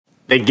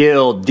the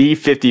Guild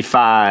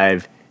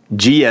D-55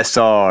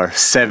 GSR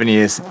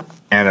 70th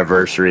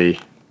Anniversary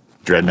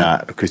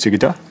Dreadnought Acoustic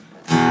Guitar.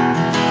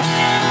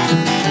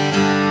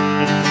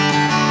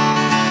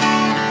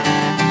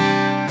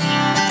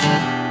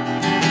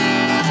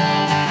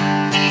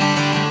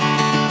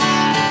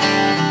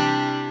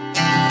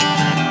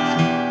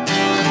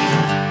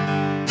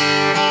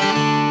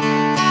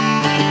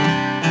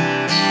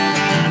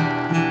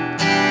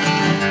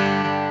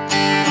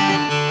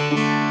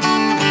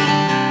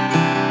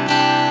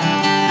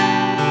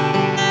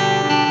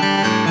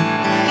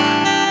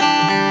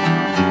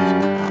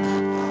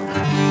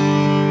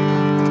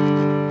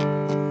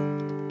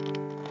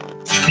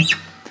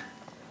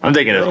 I'm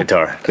taking this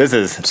guitar. This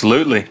is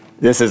absolutely.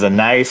 This is a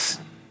nice.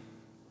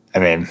 I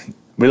mean,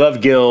 we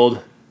love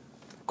Guild,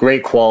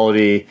 great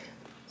quality,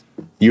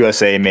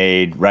 USA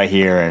made, right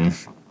here in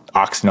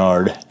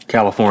Oxnard,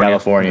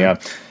 California.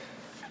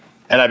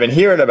 And I've been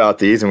hearing about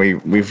these, and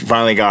we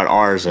finally got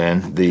ours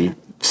in the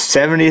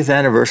 70th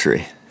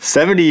anniversary,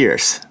 70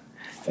 years,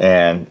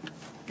 and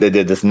they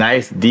did this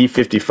nice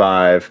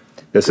D-55.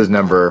 This is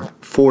number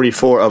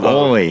 44 of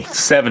only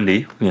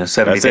 70.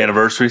 70th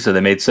anniversary, so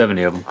they made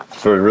 70 of them.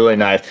 So it's really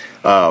nice.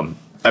 I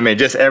mean,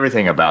 just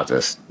everything about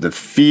this. The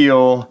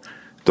feel,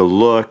 the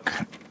look,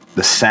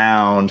 the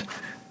sound,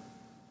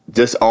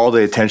 just all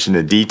the attention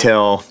to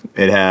detail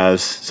it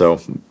has.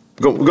 So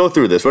go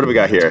through this. What do we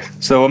got here?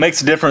 So what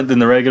makes it different than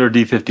the regular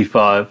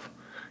D-55,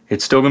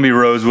 it's still going to be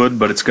rosewood,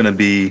 but it's going to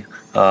be,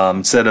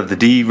 instead of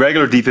the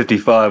regular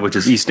D-55, which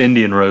is East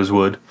Indian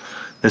rosewood,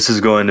 this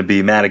is going to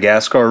be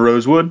Madagascar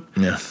rosewood,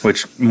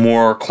 which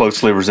more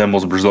closely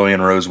resembles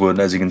Brazilian rosewood,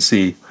 as you can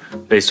see,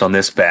 based on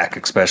this back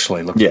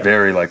especially. Looks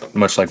very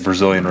much like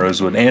Brazilian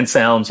rosewood, and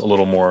sounds a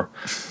little more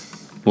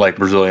like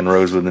Brazilian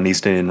rosewood than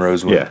East Indian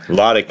rosewood. Yeah, a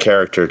lot of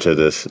character to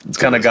this. It's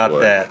kind of got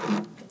that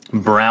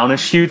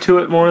brownish hue to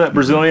it more that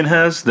Brazilian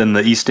has than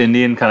the East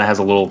Indian. Kind of has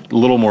a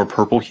little more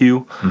purple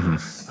hue.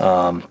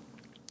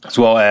 As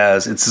well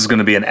as this is going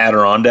to be an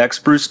Adirondack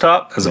spruce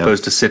top as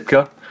opposed to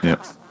Sitka.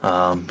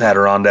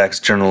 Adirondack's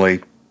generally,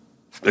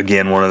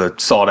 again, one of the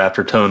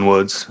sought-after tone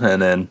woods.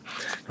 And then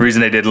the reason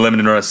they did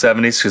limited run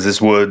 70s because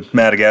this wood,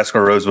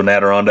 Madagascar rosewood and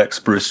Adirondack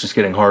spruce, just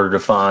getting harder to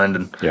find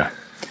and kind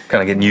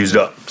of getting used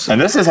up. So.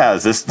 And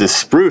this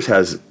spruce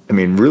has, I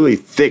mean, really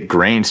thick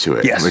grains to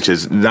it, which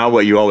is not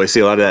what you always see.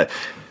 A lot of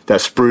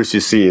that spruce you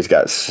see has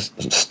got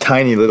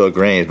tiny little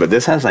grains, but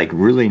this has like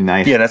really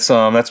nice. Yeah, that's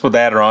what the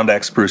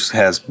Adirondack spruce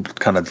has,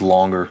 kind of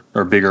longer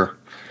or bigger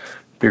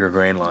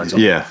grain lines on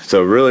it.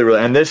 So really,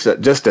 and this,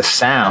 just the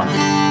sound.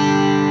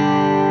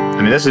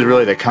 I mean, this is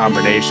really the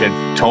combination,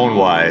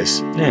 tone-wise.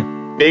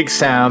 Big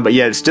sound, but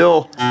yet it's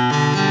still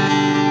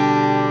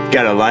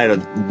got a lot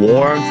of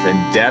warmth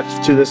and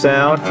depth to the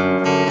sound. It's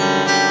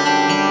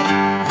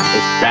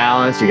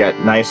balanced. You got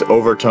nice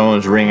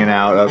overtones ringing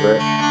out of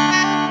it.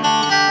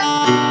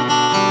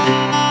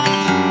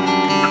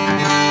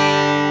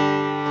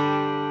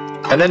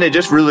 And then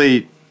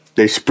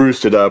they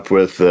spruced it up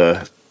with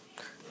the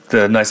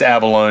nice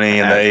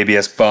abalone and the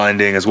ABS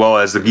binding, as well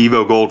as the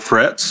Evo gold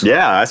frets.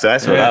 Yeah,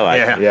 that's what I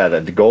like. Yeah,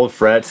 the gold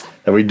frets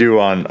that we do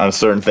on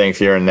certain things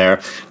here and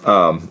there.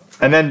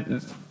 And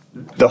then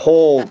the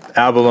whole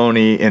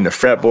abalone in the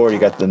fretboard, you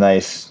got the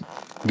nice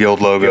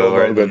Guild logo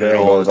right there,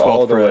 goes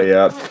all the way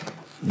up.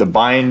 The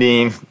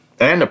binding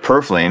and the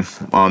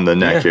purfling on the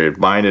neck here,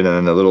 binded, and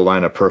then the little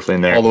line of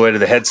purfling there. All the way to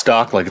the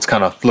headstock, like it's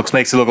kind of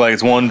makes it look like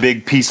it's one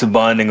big piece of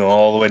binding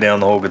all the way down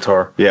the whole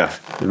guitar. Yeah,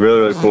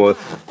 really cool.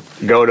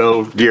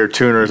 Gotoh gear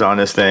tuners on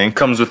this thing.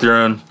 Comes with your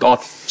own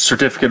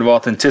certificate of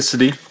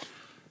authenticity.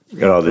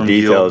 Got all the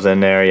details in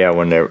there,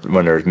 when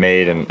they're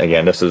made. And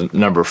again, this is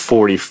number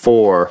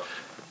 44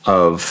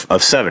 of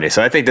 70.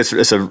 So I think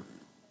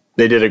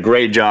they did a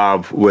great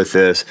job with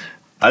this.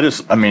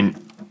 I mean,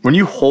 when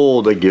you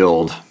hold a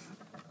Guild,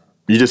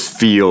 you just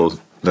feel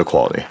the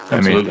quality.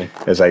 Absolutely. I mean,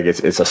 it's like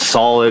it's a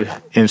solid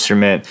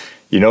instrument.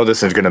 You know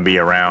this is going to be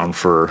around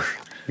for.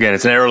 Again,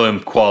 it's an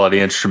heirloom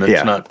quality instrument.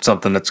 It's not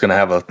something that's going to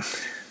have a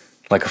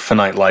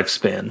finite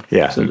lifespan,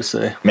 so to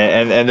say.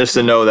 And just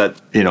to know that,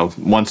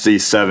 once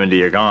these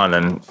 70 are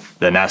gone,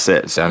 then that's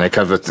it. And it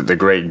comes with the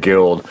great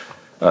Guild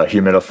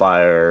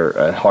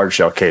humidifier hard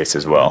shell case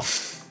as well.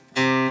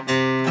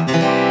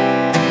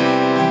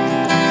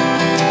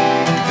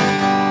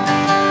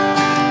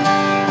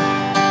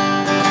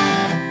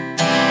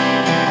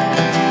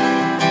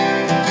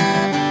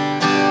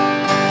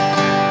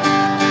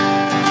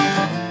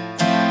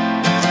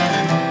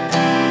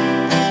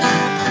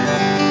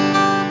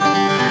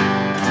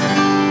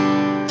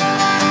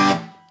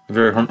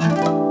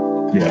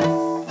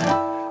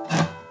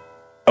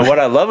 And what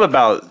I love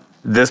about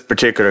this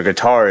particular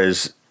guitar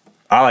is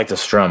I like to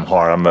strum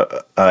hard.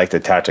 I like to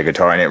attach a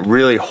guitar, and it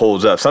really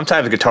holds up.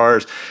 Sometimes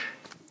guitars,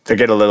 they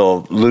get a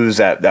little lose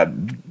that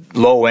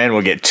low end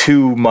will get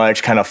too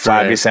much kind of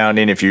flabby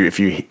sounding if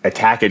you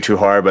attack it too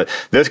hard. But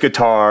this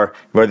guitar,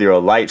 whether you're a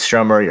light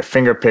strummer, your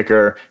finger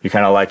picker, you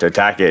kind of like to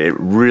attack it, it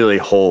really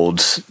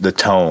holds the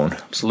tone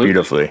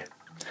beautifully.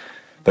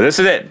 But this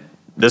is it.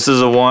 This is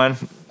the one.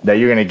 that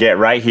you're going to get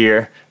right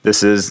here.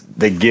 This is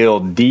the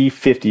Guild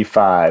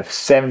D-55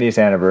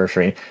 70th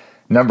anniversary,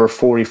 number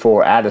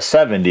 44 out of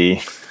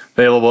 70.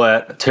 Available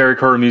at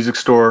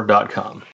terracottamusicstore.com.